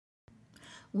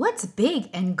What's big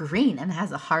and green and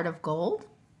has a heart of gold?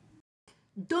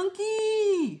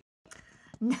 Donkey!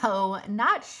 No,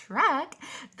 not Shrek.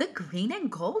 The Green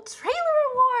and Gold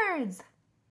Trailer Awards.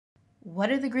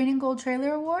 What are the Green and Gold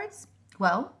Trailer Awards?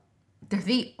 Well, they're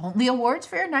the only awards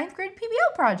for your 9th grade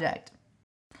PBL project.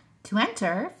 To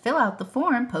enter, fill out the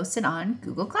form posted on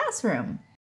Google Classroom.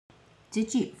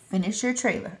 Did you finish your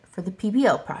trailer for the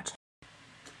PBL project?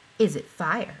 Is it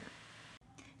fire?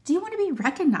 Do you want to be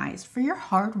recognized for your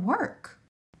hard work?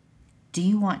 Do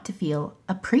you want to feel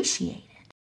appreciated?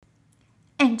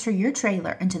 Enter your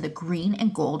trailer into the Green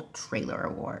and Gold Trailer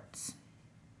Awards.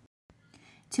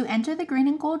 To enter the Green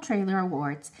and Gold Trailer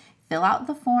Awards, fill out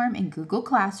the form in Google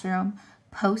Classroom,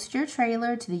 post your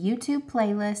trailer to the YouTube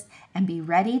playlist, and be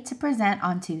ready to present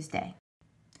on Tuesday.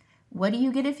 What do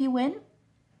you get if you win?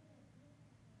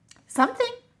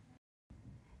 Something.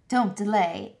 Don't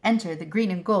delay. Enter the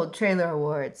Green and Gold Trailer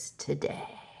Awards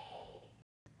today.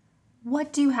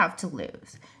 What do you have to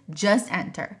lose? Just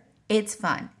enter. It's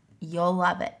fun. You'll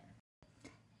love it.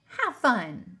 Have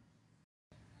fun.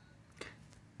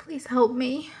 Please help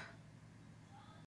me.